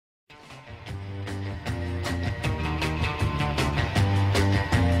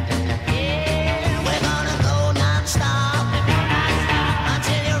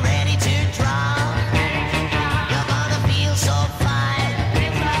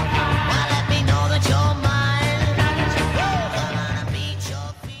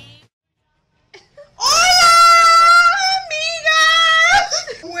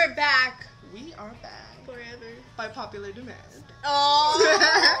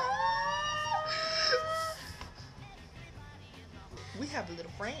have a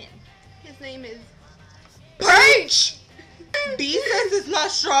little friend. His name is Peach! B says it's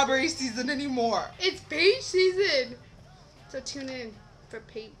not strawberry season anymore. It's peach season. So tune in for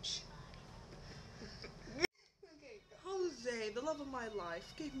peach. Jose, the love of my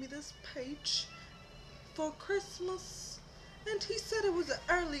life, gave me this peach for Christmas, and he said it was an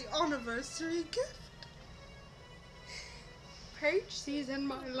early anniversary gift. Peach season,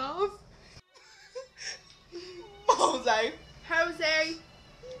 my love. Jose. Jose.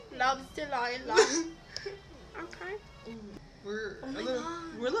 Love's delight, love. Okay. We're Oh a my little, God.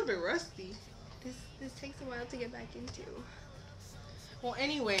 we're a little bit rusty. This takes a while to get back into. Well,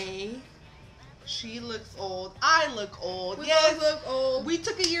 anyway, she looks old. I look old. We yes, both look old. we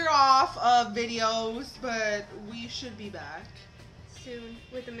took a year off of videos, but we should be back Soon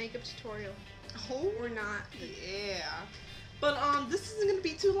with a makeup tutorial. Oh, Or not. yeah. But this isn't gonna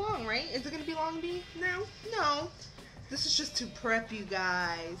be too long, right? Is it gonna be long, B? No. No. This is just to prep you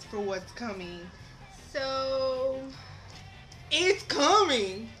guys for what's coming. So. It's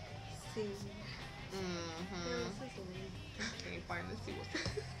coming. See. Can't find to see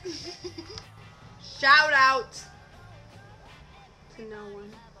what's Shout out to no one.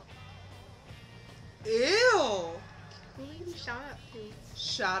 Ew. Who are we gonna shout out to?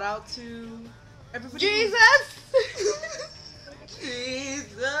 Shout out to everybody. Jesus!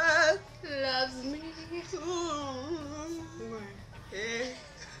 Jesus Loves me.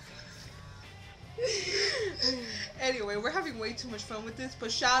 Anyway, we're having way too much fun with this,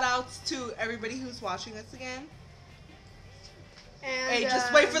 but shout outs to everybody who's watching us again. And, hey,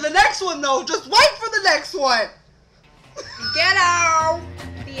 just wait for the next one though. Just wait for the next one. Get out.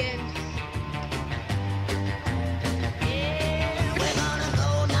 The end. Yeah, we're gonna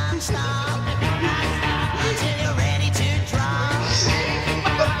go non-stop until you're ready to drop.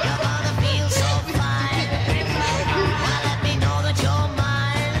 You're gonna feel so fine. Well, let me know that you're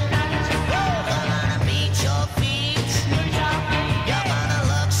mine. You're gonna beat your feet. You're gonna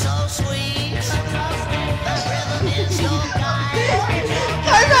look so sweet. The rhythm is your guide.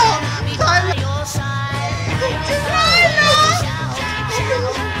 Time out. Time out. Your side.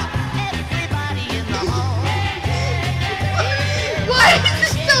 Everybody in the hall. Why is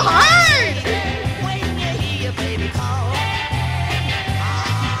it so hard? When you hear your baby call.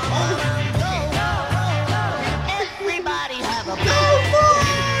 Everybody have a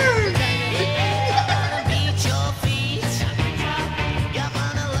You're gonna beat your feet. You're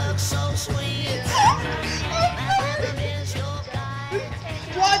gonna look so sweet. That rhythm is your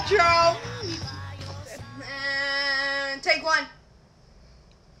guide. Watch out. And take one.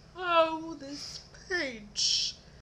 Oh, this page.